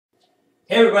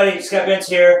Hey everybody, Scott Bintz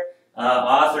here,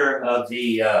 author of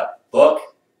the book,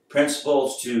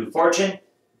 Principles to Fortune.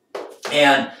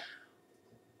 And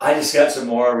I just got some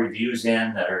more reviews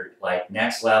in that are like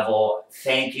next level.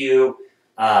 Thank you.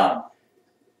 Learn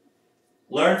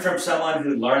from someone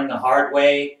who learned the hard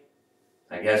way.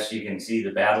 I guess you can see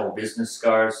the battle of business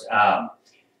scars.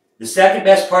 The second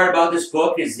best part about this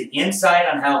book is the insight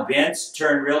on how Bintz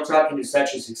turned Realtruck into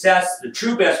such a success. The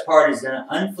true best part is the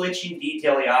unflinching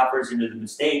detail he offers into the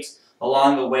mistakes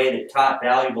along the way that taught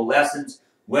valuable lessons.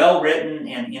 Well written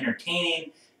and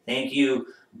entertaining. Thank you,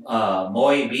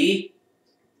 Moeyb.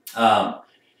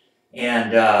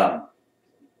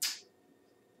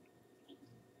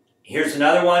 Here's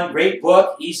another one. Great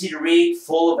book, easy to read,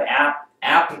 full of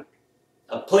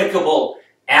applicable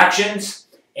actions.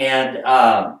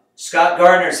 And Scott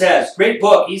Gardner says, great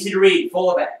book, easy to read, full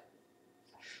of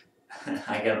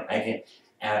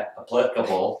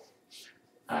applicable.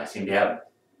 I seem to have a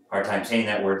hard time saying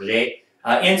that word today.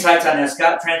 Insights on how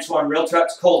Scott transformed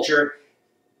Realtruck's culture.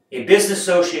 A business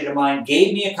associate of mine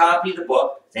gave me a copy of the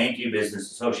book. Thank you,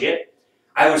 business associate.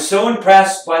 I was so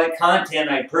impressed by the content,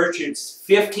 I purchased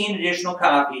 15 additional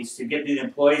copies to give to the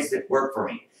employees that work for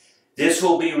me. This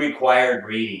will be required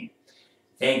reading.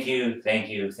 Thank you, thank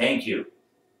you, thank you,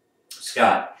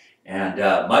 Scott. And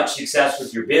much success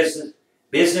with your business.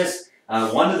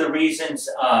 One of the reasons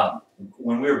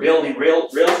when we were building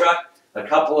Realtruck,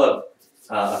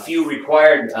 a few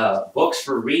required books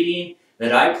for reading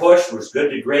that I pushed was Good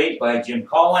to Great by Jim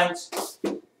Collins,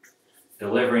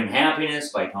 Delivering Happiness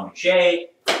by Tony Hsieh,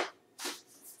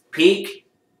 Peak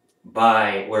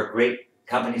by Where Great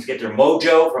Companies Get Their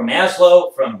Mojo from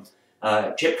Maslow, from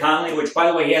Chip Conley, which, by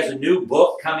the way, he has a new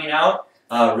book coming out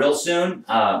real soon.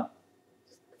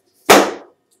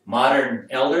 Modern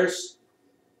Elders,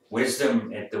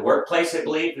 Wisdom at the Workplace, I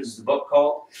believe, is the book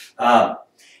called. And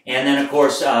then, of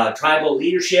course, Tribal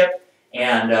Leadership.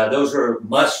 And those are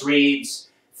must-reads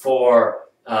for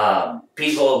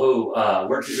people who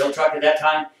worked at Realtruck at that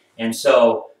time. And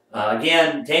so,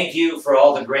 again, thank you for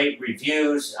all the great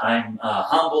reviews. I'm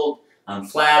humbled. I'm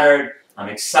flattered. I'm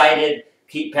excited.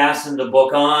 Keep passing the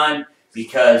book on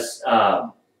because,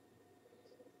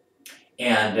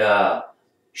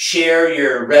 share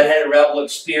your redheaded rebel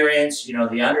experience, you know,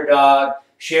 the underdog.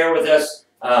 Share with us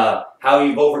how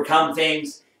you've overcome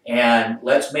things, and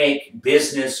let's make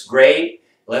business great.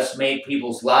 Let's make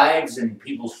people's lives and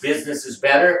people's businesses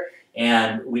better,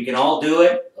 and we can all do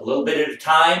it a little bit at a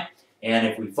time. And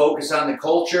if we focus on the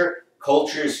culture,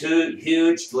 culture is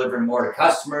huge, delivering more to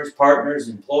customers, partners,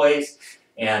 employees.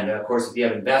 And, of course, if you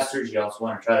have investors, you also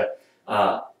want to try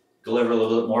to deliver a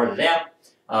little bit more to them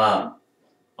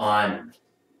on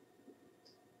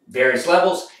various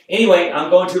levels. Anyway, I'm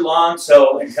going too long,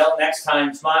 so until next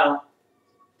time, smile.